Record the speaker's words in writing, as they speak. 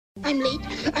I'm late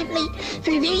for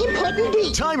a very important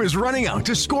date. Time is running out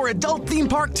to score adult theme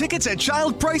park tickets at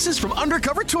child prices from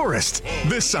Undercover Tourist.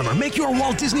 This summer, make your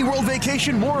Walt Disney World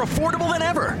vacation more affordable than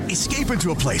ever. Escape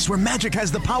into a place where magic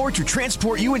has the power to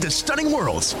transport you into stunning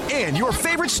worlds and your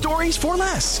favorite stories for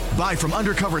less. Buy from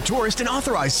Undercover Tourist, an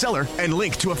authorized seller, and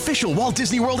link to official Walt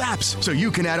Disney World apps so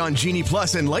you can add on Genie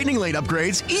Plus and Lightning Lane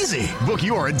upgrades easy. Book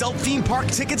your adult theme park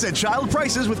tickets at child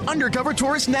prices with Undercover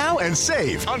Tourist now and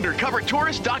save.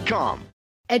 UndercoverTourist.com. At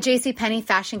JCPenney,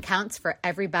 fashion counts for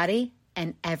everybody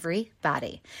and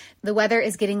everybody. The weather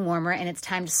is getting warmer and it's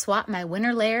time to swap my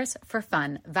winter layers for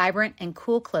fun, vibrant, and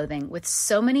cool clothing. With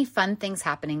so many fun things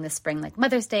happening this spring, like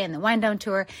Mother's Day and the Wind Down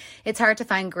Tour, it's hard to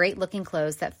find great looking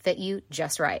clothes that fit you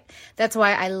just right. That's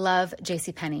why I love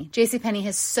JCPenney. JCPenney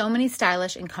has so many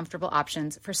stylish and comfortable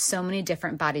options for so many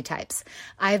different body types.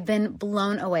 I've been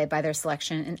blown away by their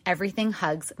selection, and everything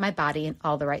hugs my body in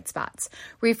all the right spots.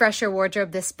 Refresh your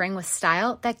wardrobe this spring with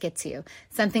style that gets you.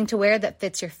 Something to wear that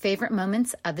fits your favorite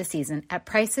moments of the season at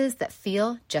prices that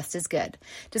feel just as good.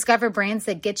 Discover brands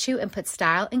that get you and put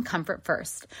style and comfort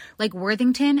first, like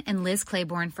Worthington and Liz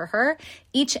Claiborne for her,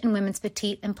 each in women's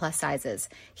petite and plus sizes.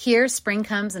 Here, spring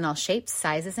comes in all shapes,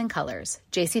 sizes, and colors.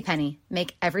 JCPenney,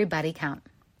 make everybody count.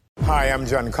 Hi, I'm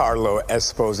Giancarlo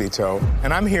Esposito,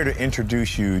 and I'm here to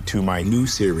introduce you to my new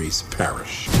series,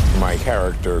 Parrish. My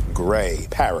character, Gray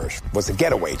Parrish, was a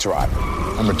getaway driver.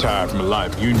 I'm retired from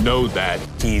life. You know that.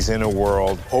 He's in a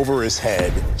world over his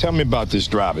head. Tell me about this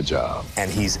driver job.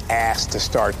 And he's asked to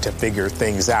start to figure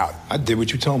things out. I did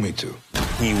what you told me to.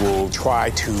 He will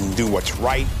try to do what's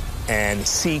right and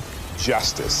seek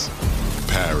justice.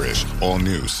 Parrish, all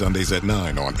new Sundays at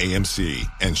 9 on AMC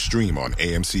and stream on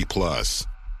AMC Plus.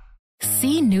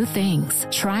 See new things,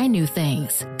 try new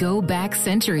things, go back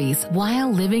centuries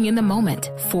while living in the moment,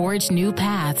 forge new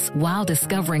paths while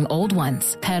discovering old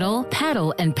ones, pedal,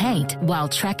 paddle, and paint while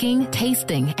trekking,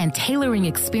 tasting, and tailoring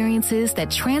experiences that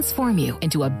transform you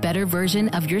into a better version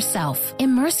of yourself.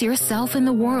 Immerse yourself in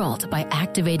the world by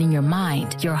activating your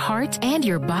mind, your heart, and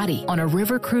your body on a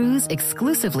river cruise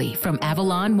exclusively from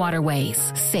Avalon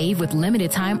Waterways. Save with limited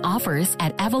time offers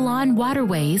at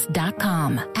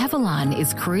AvalonWaterways.com. Avalon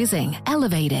is cruising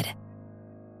elevated.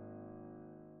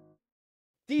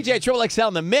 DJ Triple XL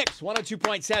in the mix,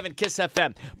 102.7 KISS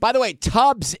FM. By the way,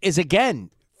 Tubbs is again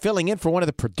filling in for one of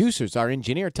the producers, our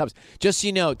engineer, Tubbs. Just so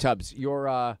you know, Tubbs,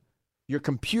 your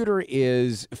computer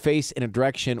is faced in a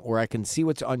direction where I can see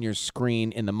what's on your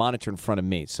screen in the monitor in front of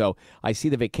me. So I see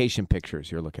the vacation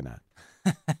pictures you're looking at.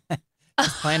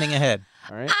 Just planning ahead.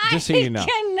 All right? Just so you know.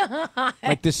 Cannot.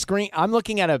 Like the screen, I'm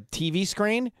looking at a TV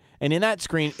screen, and in that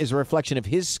screen is a reflection of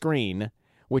his screen,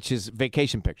 which is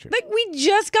vacation pictures. Like, we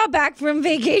just got back from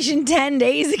vacation 10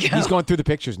 days ago. He's going through the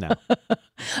pictures now.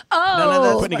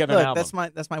 No, Putting together an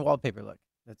album. that's my wallpaper look.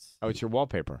 Oh, it's your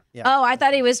wallpaper. Yeah. Oh, I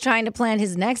thought he was trying to plan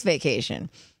his next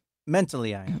vacation.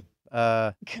 Mentally, I am.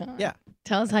 Yeah.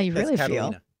 Tell us how you really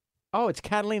feel. Oh, it's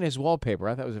Catalina's wallpaper.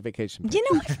 I thought it was a vacation picture.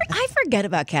 You know, I forget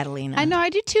about Catalina. I know, I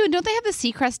do too. Don't they have the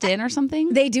Seacrest Inn or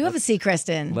something? They do have a Seacrest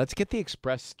Inn. Let's get the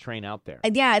express train out there.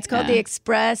 Yeah, it's called the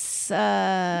Express.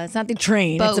 It's not the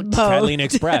train. Boat. It's a boat. Catalina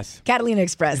Express. Catalina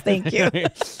Express. Thank you.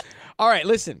 All right,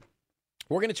 listen.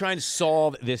 We're going to try and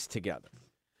solve this together.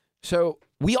 So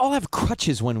we all have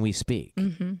crutches when we speak.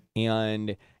 Mm-hmm.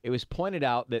 And it was pointed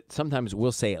out that sometimes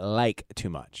we'll say like too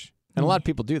much. And a lot of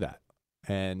people do that.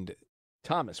 And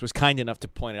Thomas was kind enough to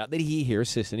point out that he hears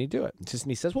Sissany do it. And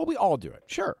Sissany says, well, we all do it.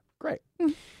 Sure. Great.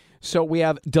 So we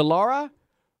have Delara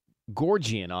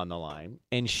Gorgian on the line,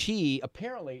 and she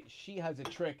has a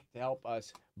trick to help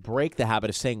us break the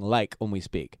habit of saying like when we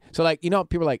speak. So like, you know,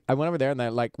 people are like, I went over there and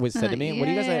that like was said to me, what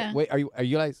do you guys like? Wait, are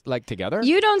you guys like together?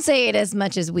 You don't say it as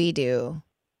much as we do.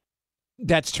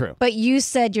 That's true. But you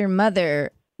said your mother,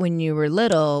 when you were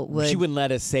little, She wouldn't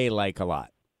let us say like a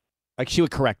lot. Like she would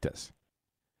correct us.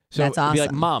 So That's it'd be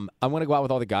like, awesome. Mom, I want to go out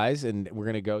with all the guys, and we're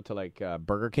going to go to like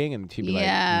Burger King, and she'd be like,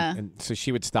 and so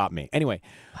she would stop me. Anyway,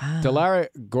 Delara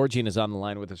Gorgian is on the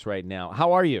line with us right now.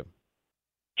 How are you?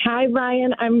 Hi,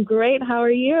 Ryan. I'm great. How are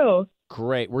you?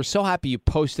 Great. We're so happy you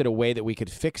posted a way that we could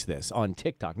fix this on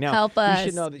TikTok. Now, Help us. You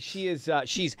should know that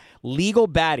she's Legal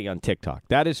Baddie on TikTok.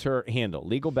 That is her handle,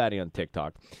 Legal Baddie on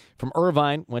TikTok. From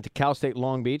Irvine, went to Cal State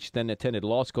Long Beach, then attended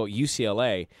law school at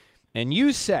UCLA. And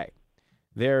you say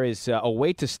there is a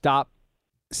way to stop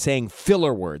saying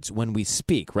filler words when we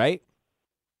speak, right?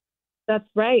 That's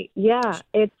right. Yeah.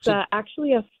 It's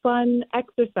actually a fun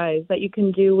exercise that you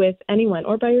can do with anyone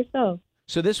or by yourself.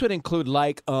 So this would include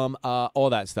like, all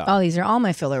that stuff. Oh, these are all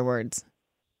my filler words.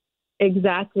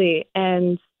 Exactly.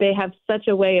 And they have such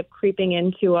a way of creeping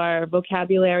into our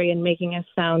vocabulary and making us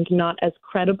sound not as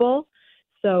credible.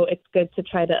 So it's good to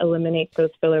try to eliminate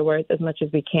those filler words as much as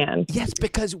we can. Yes,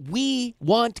 because we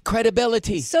want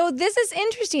credibility. So this is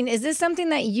interesting. Is this something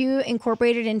that you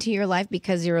incorporated into your life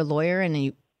because you're a lawyer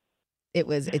and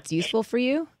it's useful for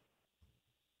you?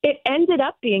 It ended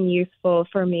up being useful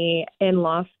for me in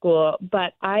law school,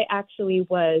 but I actually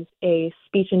was a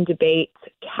speech and debate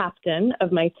captain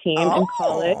of my team in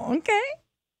college. Okay.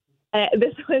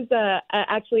 This was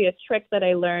actually a trick that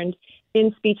I learned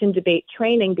in speech and debate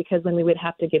training, because when we would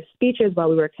have to give speeches while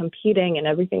we were competing and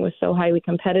everything was so highly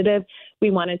competitive, we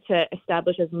wanted to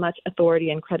establish as much authority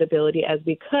and credibility as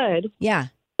we could. Yeah.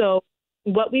 So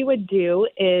what we would do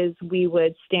is we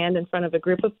would stand in front of a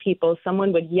group of people.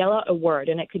 Someone would yell out a word,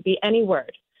 and it could be any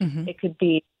word. Mm-hmm. It could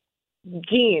be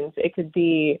jeans. It could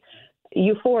be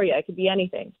euphoria. It could be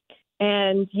anything.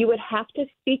 And you would have to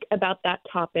speak about that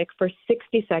topic for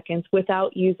 60 seconds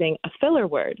without using a filler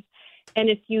word. And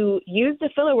if you used a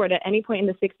filler word at any point in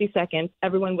the 60 seconds,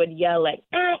 everyone would yell like,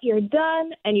 you're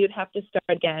done. And you'd have to start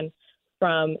again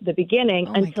from the beginning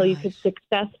until you could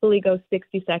successfully go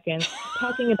 60 seconds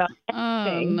talking about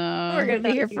anything. Oh, no. We're going to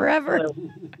be here forever.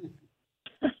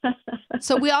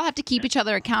 So we all have to keep each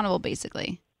other accountable,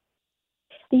 basically.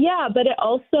 Yeah, but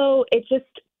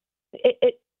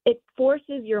it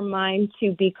forces your mind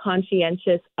to be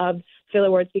conscientious of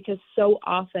filler words, because so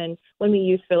often when we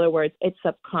use filler words, it's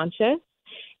subconscious.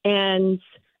 And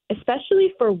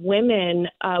especially for women,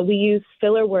 we use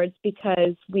filler words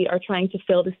because we are trying to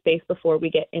fill the space before we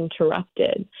get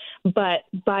interrupted. But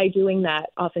by doing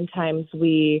that, oftentimes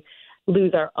we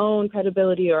lose our own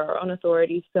credibility or our own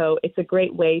authority. So it's a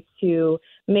great way to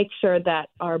make sure that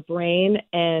our brain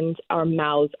and our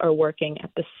mouths are working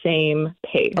at the same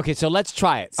pace. Okay, so let's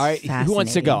try it. All right, who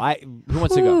wants to go? Who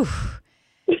wants to go?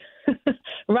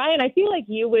 Ryan, I feel like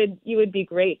you would be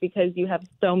great because you have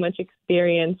so much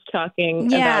experience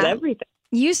talking about everything.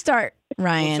 You start,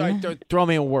 Ryan. Well, sorry, throw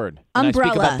me a word. Umbrella. And I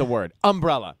speak about the word.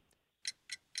 Umbrella.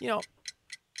 You know,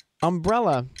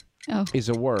 umbrella is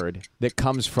a word that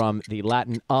comes from the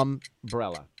Latin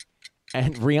umbrella.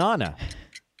 And Rihanna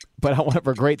put out one of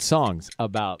her great songs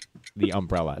about the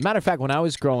umbrella. Matter of fact, when I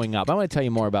was growing up, I want to tell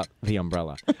you more about the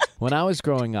umbrella. When I was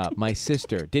growing up, my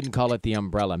sister didn't call it the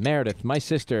umbrella. Meredith, my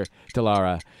sister,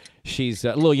 Delara, she's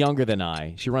a little younger than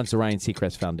I. She runs the Ryan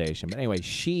Seacrest Foundation. But anyway,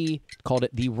 she called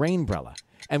it the rainbrella.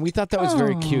 And we thought that was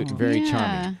very cute and very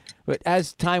charming. But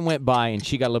as time went by and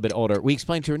she got a little bit older, we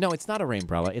explained to her, no, it's not a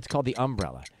rainbrella. It's called the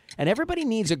umbrella. And everybody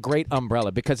needs a great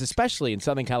umbrella because especially in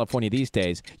Southern California these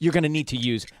days, you're going to need to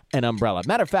use an umbrella.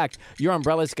 Matter of fact, your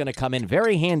umbrella is going to come in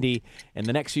very handy in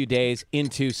the next few days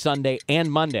into Sunday and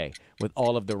Monday with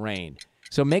all of the rain.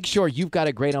 So make sure you've got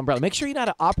a great umbrella. Make sure you know how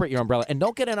to operate your umbrella, and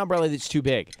don't get an umbrella that's too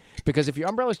big, because if your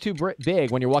umbrella is too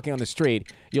big when you're walking on the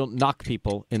street, you'll knock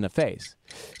people in the face.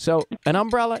 So an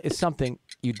umbrella is something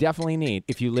you definitely need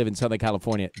if you live in Southern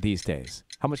California these days.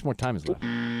 How much more time is left?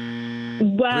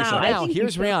 Wow. So now,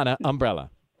 here's Rihanna, umbrella.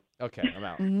 Okay, I'm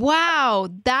out. Wow,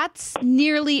 that's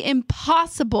nearly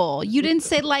impossible. You didn't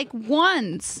say like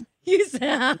once. You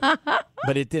said,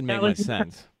 but it did make much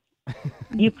sense.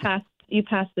 You passed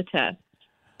the test.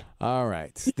 All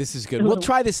right, this is good. We'll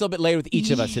try this a little bit later with each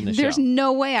of us in the show. There's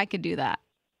no way I could do that.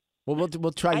 Well,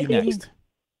 we'll try you next.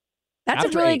 That's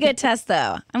After a really 8. good test,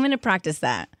 though. I'm going to practice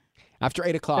that. After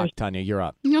 8 o'clock, Tanya, you're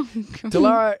up. No.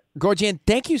 Delara Gorgian,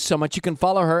 thank you so much. You can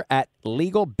follow her at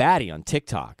Legal Baddie on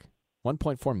TikTok.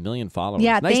 1.4 million followers.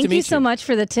 Yeah, nice to thank meet you so much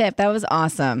for the tip. That was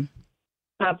awesome.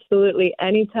 Absolutely.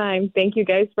 Anytime. Thank you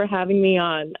guys for having me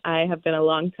on. I have been a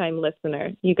long-time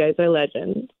listener. You guys are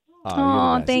legends.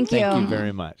 Oh, thank you. Thank you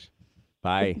very much.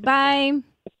 Bye. Bye.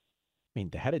 I mean,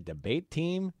 the head of debate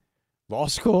team, law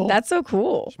school. That's so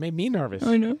cool. She made me nervous.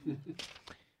 I know.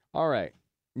 All right.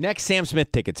 Next, Sam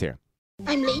Smith tickets here.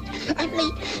 I'm late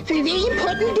for a very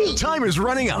important date. Time is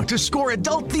running out to score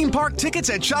adult theme park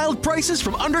tickets at child prices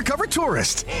from Undercover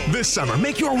Tourist. This summer,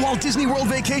 make your Walt Disney World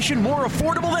vacation more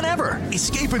affordable than ever.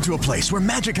 Escape into a place where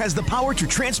magic has the power to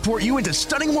transport you into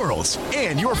stunning worlds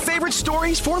and your favorite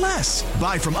stories for less.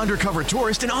 Buy from Undercover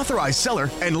Tourist, an authorized seller,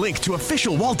 and link to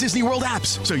official Walt Disney World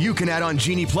apps so you can add on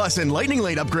Genie Plus and Lightning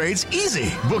Lane upgrades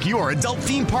easy. Book your adult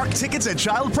theme park tickets at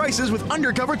child prices with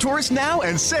Undercover Tourist now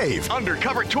and save.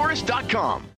 UndercoverTourist.com.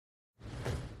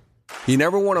 You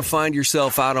never want to find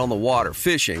yourself out on the water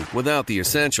fishing without the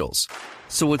essentials.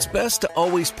 So it's best to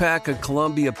always pack a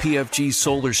Columbia PFG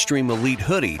Solar Stream Elite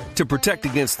hoodie to protect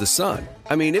against the sun.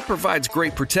 I mean, it provides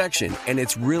great protection and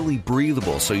it's really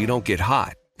breathable so you don't get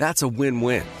hot. That's a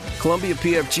win-win. Columbia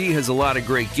PFG has a lot of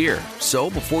great gear. So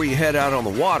before you head out on the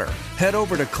water, head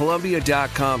over to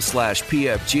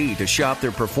Columbia.com/PFG to shop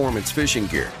their performance fishing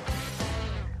gear.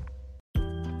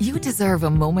 You deserve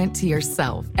a moment to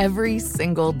yourself every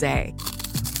single day.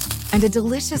 And a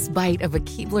delicious bite of a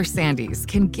Keebler Sandies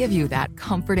can give you that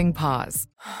comforting pause.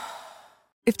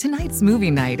 If tonight's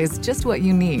movie night is just what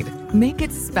you need, make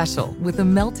it special with the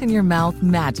melt-in-your-mouth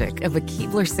magic of a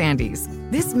Keebler Sandies.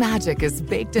 This magic is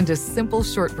baked into simple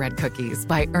shortbread cookies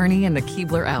by Ernie and the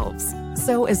Keebler Elves.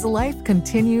 So as life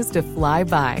continues to fly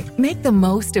by, make the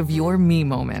most of your me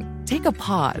moment. Take a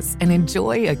pause and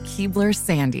enjoy a Keebler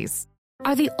Sandies.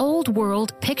 Are the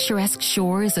old-world, picturesque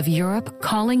shores of Europe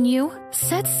calling you?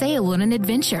 Set sail on an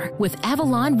adventure with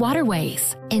Avalon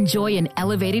Waterways. Enjoy an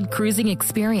elevated cruising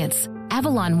experience.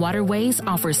 Avalon Waterways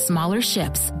offers smaller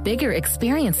ships, bigger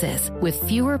experiences, with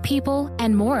fewer people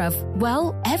and more of,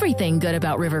 well, everything good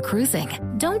about river cruising.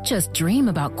 Don't just dream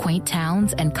about quaint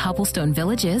towns and cobblestone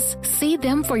villages. See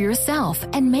them for yourself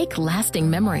and make lasting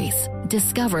memories.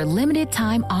 Discover limited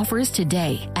time offers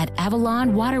today at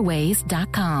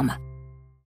AvalonWaterways.com.